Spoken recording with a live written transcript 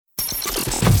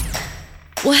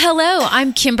Well, hello,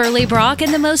 I'm Kimberly Brock,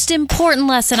 and the most important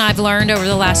lesson I've learned over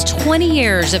the last 20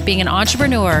 years of being an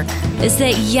entrepreneur is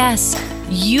that yes,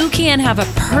 you can have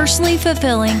a personally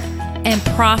fulfilling and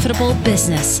profitable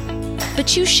business,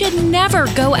 but you should never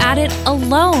go at it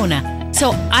alone.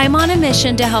 So I'm on a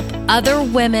mission to help other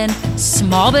women,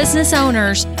 small business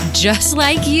owners just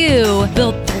like you,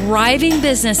 build thriving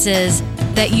businesses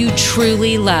that you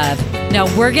truly love. Now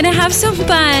we're going to have some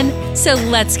fun, so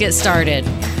let's get started.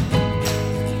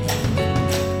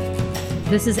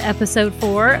 This is episode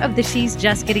 4 of the She's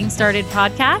Just Getting Started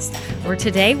podcast, where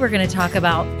today we're going to talk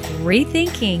about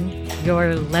rethinking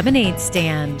your lemonade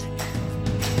stand.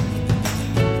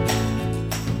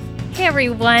 Hey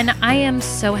everyone, I am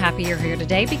so happy you're here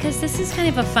today because this is kind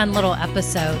of a fun little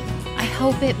episode. I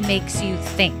hope it makes you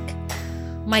think.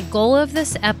 My goal of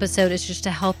this episode is just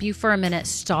to help you for a minute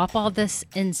stop all this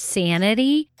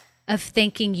insanity of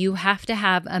thinking you have to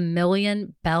have a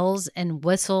million bells and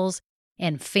whistles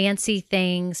and fancy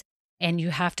things, and you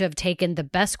have to have taken the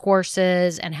best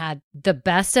courses and had the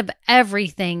best of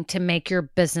everything to make your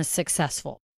business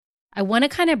successful. I want to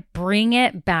kind of bring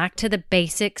it back to the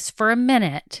basics for a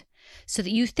minute so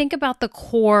that you think about the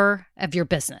core of your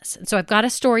business. And so I've got a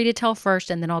story to tell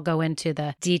first, and then I'll go into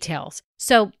the details.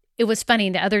 So it was funny.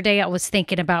 The other day I was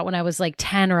thinking about when I was like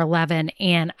 10 or 11,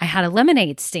 and I had a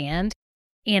lemonade stand.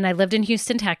 And I lived in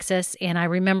Houston, Texas, and I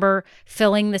remember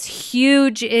filling this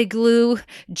huge igloo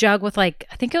jug with I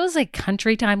think it was like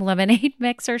Country Time lemonade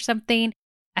mix or something.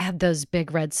 I had those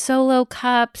big red Solo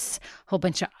cups, a whole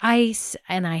bunch of ice,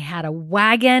 and I had a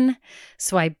wagon.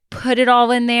 So I put it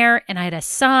all in there, and I had a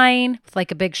sign with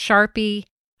like a big Sharpie.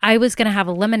 I was going to have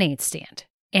a lemonade stand,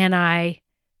 and I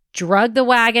drug the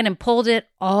wagon and pulled it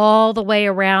all the way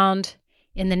around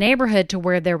in the neighborhood to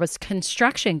where there was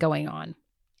construction going on.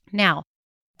 Now,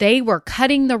 they were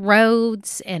cutting the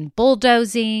roads and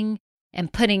bulldozing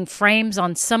and putting frames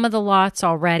on some of the lots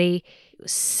already. It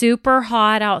was super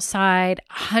hot outside,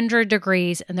 100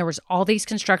 degrees, and there was all these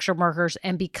construction workers.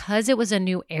 And because it was a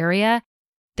new area,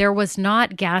 there was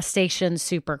not gas stations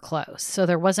super close. So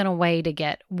there wasn't a way to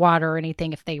get water or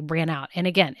anything if they ran out. And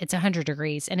again, it's 100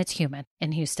 degrees and it's humid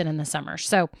in Houston in the summer.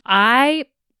 So I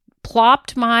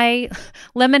plopped my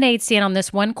lemonade stand on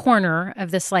this one corner of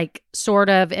this sort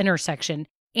of intersection.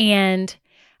 And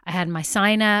I had my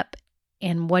sign up,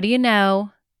 and what do you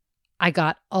know? I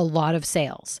got a lot of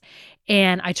sales,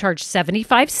 and I charged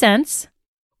 75 cents,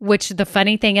 which the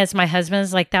funny thing is my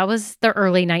husband's like, that was the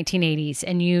early 1980s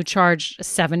and you charged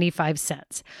 75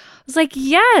 cents. I was like,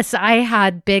 yes, I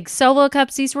had big Solo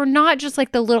cups. These were not just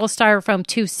like the little styrofoam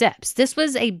 2 sips. This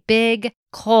was a big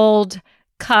cold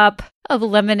cup of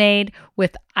lemonade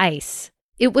with ice.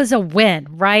 It was a win,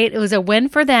 right? It was a win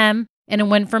for them and a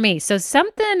win for me. So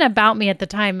something about me at the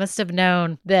time must have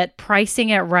known that pricing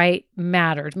it right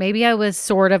mattered. Maybe I was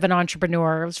sort of an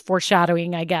entrepreneur. I was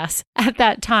foreshadowing, I guess, at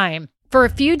that time. For a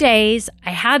few days, I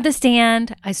had the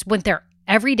stand. I went there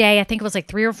every day. I think it was like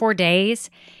 3 or 4 days.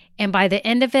 And by the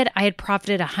end of it, I had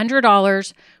profited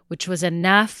 $100, which was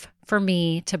enough for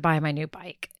me to buy my new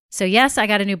bike. So yes, I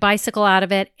got a new bicycle out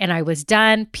of it, and I was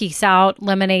done. Peace out,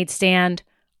 lemonade stand,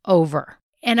 over.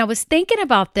 And I was thinking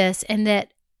about this, and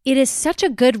that it is such a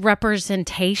good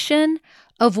representation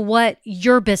of what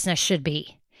your business should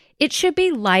be. It should be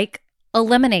like a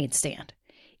lemonade stand.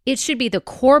 It should be the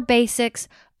core basics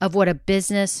of what a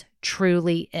business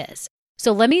truly is.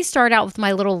 So let me start out with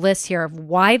my little list here of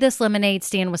why this lemonade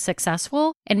stand was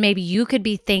successful, and maybe you could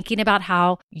be thinking about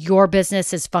how your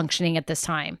business is functioning at this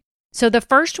time. So the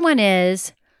first one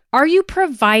is, are you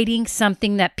providing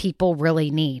something that people really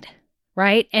need?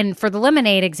 Right? And for the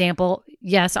lemonade example,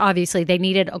 yes, obviously they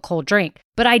needed a cold drink,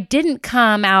 but I didn't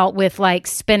come out with like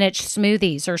spinach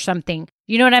smoothies or something.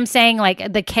 You know what I'm saying?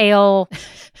 Like the kale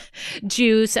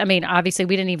juice. I mean, obviously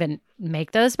we didn't even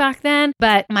make those back then,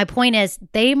 but my point is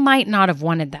they might not have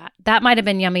wanted that. That might have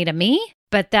been yummy to me,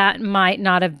 but that might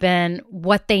not have been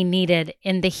what they needed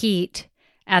in the heat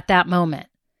at that moment.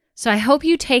 So I hope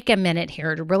you take a minute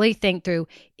here to really think through,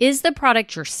 is the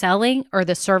product you're selling or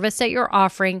the service that you're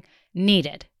offering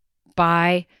needed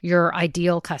by your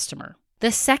ideal customer? The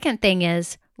second thing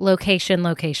is location,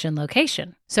 location,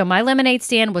 location. So my lemonade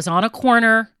stand was on a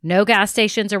corner, no gas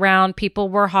stations around, people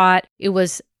were hot. It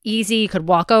was easy. You could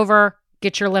walk over,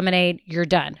 get your lemonade, you're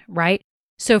done, right?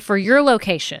 So for your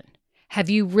location, have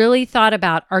you really thought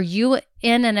about, are you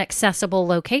in an accessible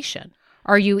location?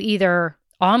 Are you either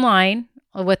online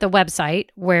with a website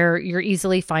where you're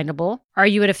easily findable? Are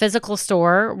you at a physical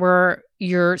store where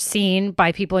you're seen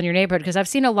by people in your neighborhood? Because I've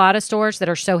seen a lot of stores that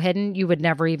are so hidden, you would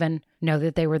never even know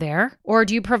that they were there. Or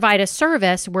do you provide a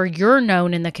service where you're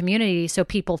known in the community so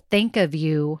people think of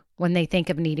you when they think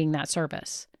of needing that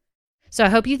service? So I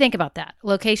hope you think about that.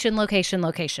 Location, location,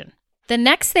 location. The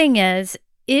next thing is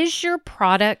your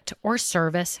product or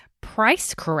service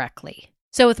priced correctly?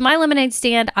 So with my lemonade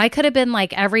stand, I could have been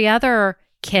like every other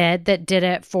kid that did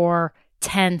it for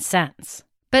 10 cents.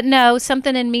 But no,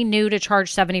 something in me knew to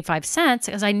charge 75 cents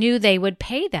because I knew they would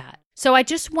pay that. So I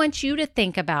just want you to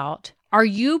think about, are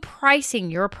you pricing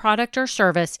your product or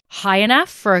service high enough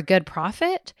for a good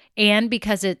profit? And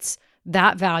because it's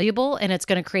that valuable and it's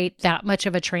going to create that much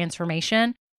of a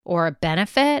transformation or a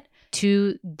benefit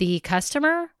to the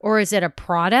customer? Or is it a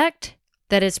product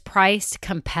that is priced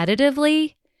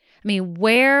competitively? I mean,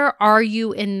 where are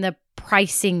you in the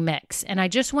pricing mix? And I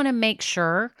just want to make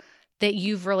sure that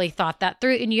you've really thought that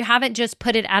through and you haven't just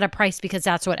put it at a price because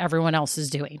that's what everyone else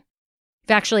is doing.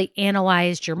 You've actually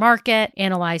analyzed your market,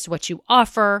 analyzed what you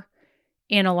offer,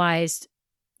 analyzed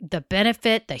the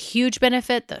benefit, the huge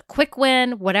benefit, the quick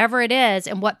win, whatever it is,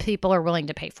 and what people are willing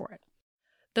to pay for it.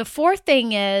 The fourth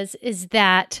thing is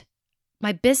that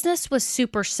my business was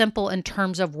super simple in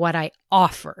terms of what I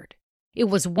offered. It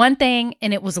was one thing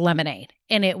and it was lemonade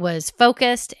and it was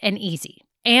focused and easy.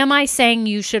 Am I saying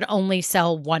you should only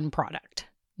sell one product?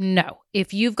 No.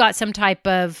 If you've got some type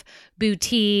of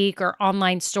boutique or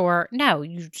online store, no,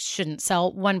 you shouldn't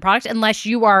sell one product unless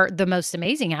you are the most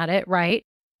amazing at it, right?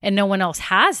 And no one else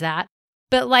has that.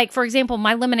 But like, for example,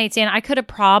 my lemonade stand, I could have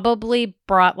probably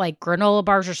brought like granola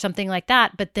bars or something like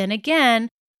that. But then again,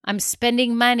 I'm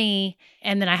spending money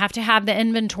and then I have to have the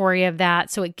inventory of that.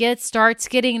 So it starts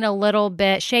getting a little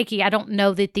bit shaky. I don't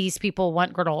know that these people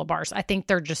want granola bars. I think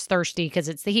they're just thirsty because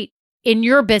it's the heat. In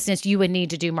your business, you would need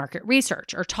to do market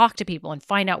research or talk to people and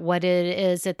find out what it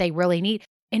is that they really need.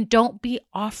 And don't be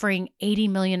offering 80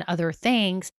 million other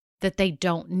things that they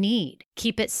don't need.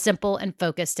 Keep it simple and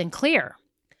focused and clear.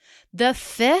 The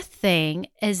fifth thing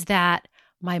is that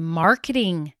my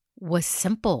marketing was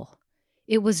simple.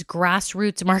 It was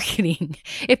grassroots marketing,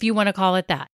 if you want to call it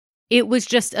that. It was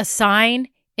just a sign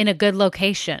in a good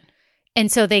location.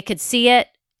 And so they could see it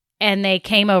and they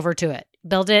came over to it.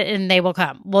 Build it and they will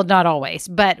come. Well, not always.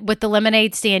 But with the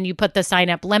lemonade stand, you put the sign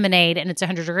up lemonade and it's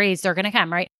 100 degrees, they're going to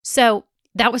come, right? So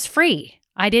that was free.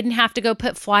 I didn't have to go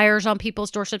put flyers on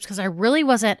people's doorsteps because I really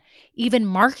wasn't even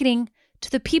marketing to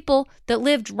the people that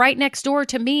lived right next door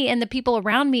to me and the people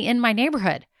around me in my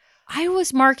neighborhood. I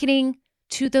was marketing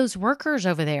to those workers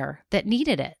over there that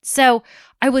needed it. So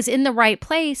I was in the right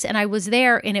place and I was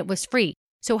there and it was free.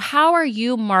 So how are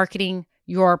you marketing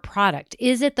your product?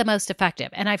 Is it the most effective?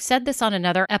 And I've said this on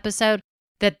another episode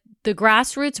that the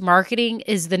grassroots marketing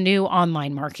is the new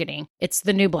online marketing. It's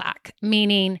the new black,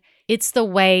 meaning it's the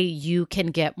way you can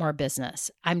get more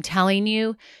business. I'm telling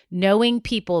you, knowing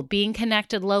people, being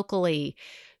connected locally,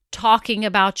 talking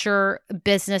about your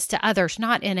business to others,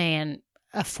 not in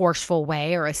a forceful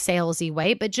way or a salesy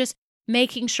way, but just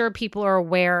making sure people are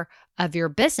aware of your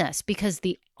business because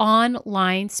the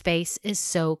online space is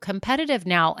so competitive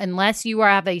now, unless you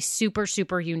have a super,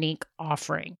 super unique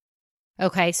offering.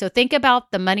 Okay, so think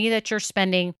about the money that you're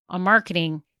spending on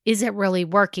marketing. Is it really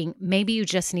working? Maybe you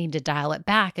just need to dial it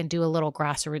back and do a little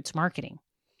grassroots marketing.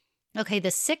 Okay,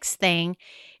 the sixth thing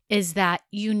is that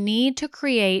you need to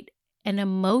create an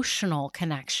emotional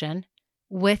connection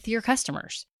with your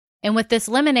customers. And with this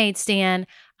lemonade stand,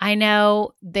 I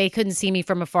know they couldn't see me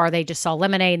from afar. They just saw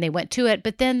lemonade and they went to it.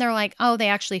 But then they're like, oh, they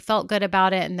actually felt good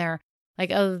about it. And they're like,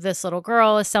 oh, this little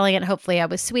girl is selling it. Hopefully I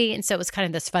was sweet. And so it was kind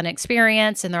of this fun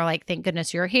experience. And they're like, thank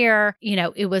goodness you're here. You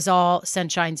know, it was all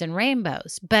sunshines and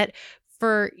rainbows. But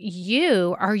for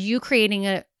you, are you creating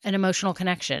an emotional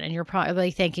connection? And you're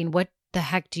probably thinking, what the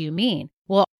heck do you mean?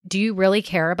 Well, do you really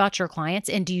care about your clients?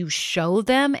 And do you show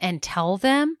them and tell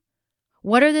them?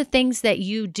 What are the things that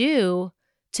you do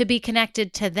to be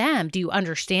connected to them? Do you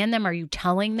understand them? Are you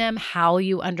telling them how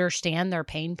you understand their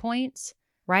pain points?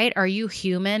 Right? Are you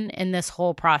human in this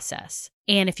whole process?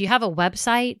 And if you have a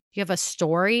website, you have a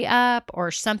story up or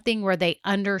something where they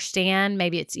understand,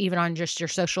 maybe it's even on just your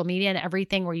social media and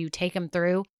everything where you take them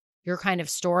through your kind of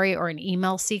story or an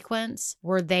email sequence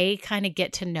where they kind of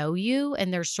get to know you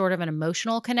and there's sort of an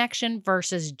emotional connection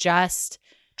versus just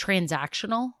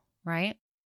transactional, right?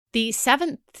 The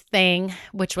seventh thing,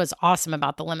 which was awesome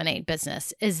about the lemonade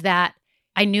business, is that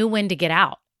I knew when to get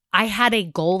out. I had a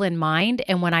goal in mind,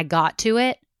 and when I got to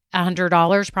it,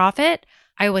 $100 profit,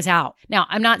 I was out. Now,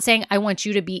 I'm not saying I want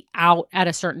you to be out at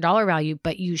a certain dollar value,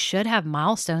 but you should have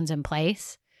milestones in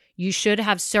place. You should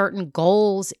have certain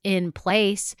goals in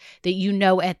place that you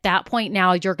know at that point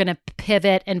now you're going to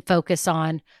pivot and focus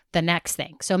on the next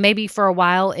thing. So maybe for a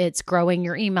while it's growing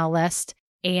your email list,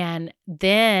 and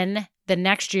then the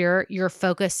next year you're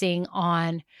focusing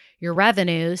on your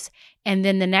revenues, and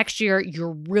then the next year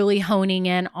you're really honing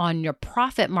in on your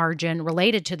profit margin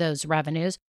related to those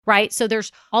revenues, right? So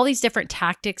there's all these different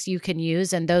tactics you can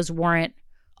use, and those warrant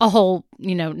a whole,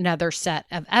 another set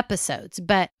of episodes.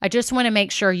 But I just want to make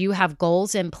sure you have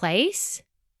goals in place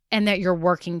and that you're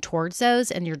working towards those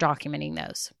and you're documenting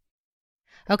those.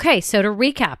 Okay, so to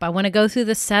recap, I want to go through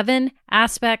the 7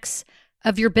 aspects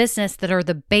of your business that are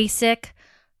the basic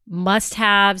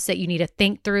must-haves that you need to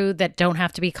think through that don't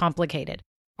have to be complicated.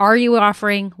 Are you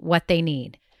offering what they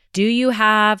need? Do you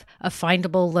have a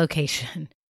findable location?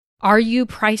 Are you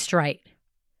priced right?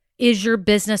 Is your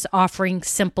business offering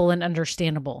simple and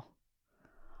understandable?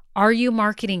 Are you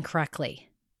marketing correctly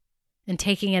and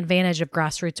taking advantage of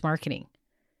grassroots marketing?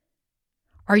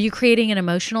 Are you creating an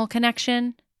emotional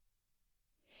connection?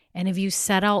 And have you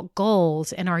set out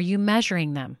goals, and are you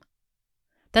measuring them?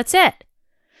 That's it.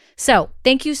 So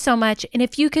thank you so much. And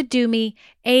if you could do me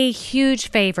a huge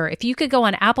favor, if you could go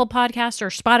on Apple Podcasts or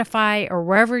Spotify or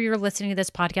wherever you're listening to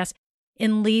this podcast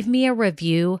and leave me a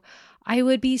review, I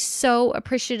would be so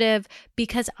appreciative,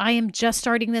 because I am just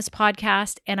starting this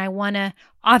podcast and I want to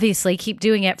obviously keep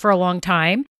doing it for a long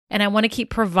time, and I want to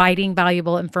keep providing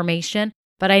valuable information.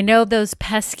 But I know those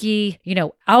pesky,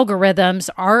 algorithms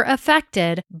are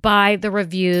affected by the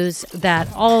reviews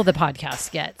that all the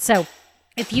podcasts get. So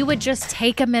if you would just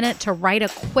take a minute to write a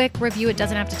quick review, it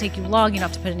doesn't have to take you long. You don't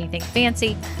have to put anything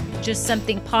fancy, just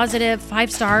something positive.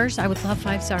 5 stars. I would love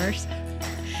 5 stars.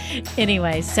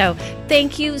 Anyway, so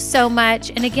thank you so much.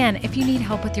 And again, if you need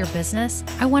help with your business,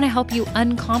 I want to help you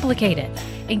uncomplicate it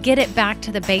and get it back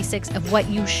to the basics of what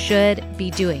you should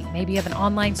be doing. Maybe you have an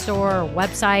online store or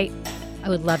website. I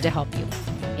would love to help you.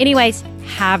 Anyways,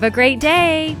 have a great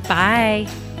day. Bye.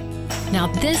 Now,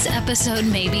 this episode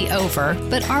may be over,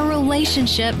 but our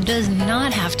relationship does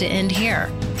not have to end here.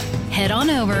 Head on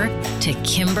over to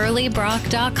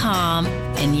KimberlyBrock.com,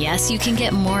 and yes, you can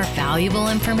get more valuable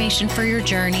information for your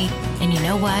journey. And you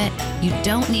know what? You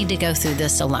don't need to go through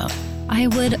this alone. I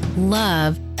would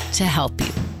love to help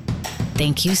you.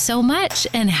 Thank you so much,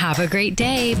 and have a great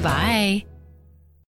day. Bye.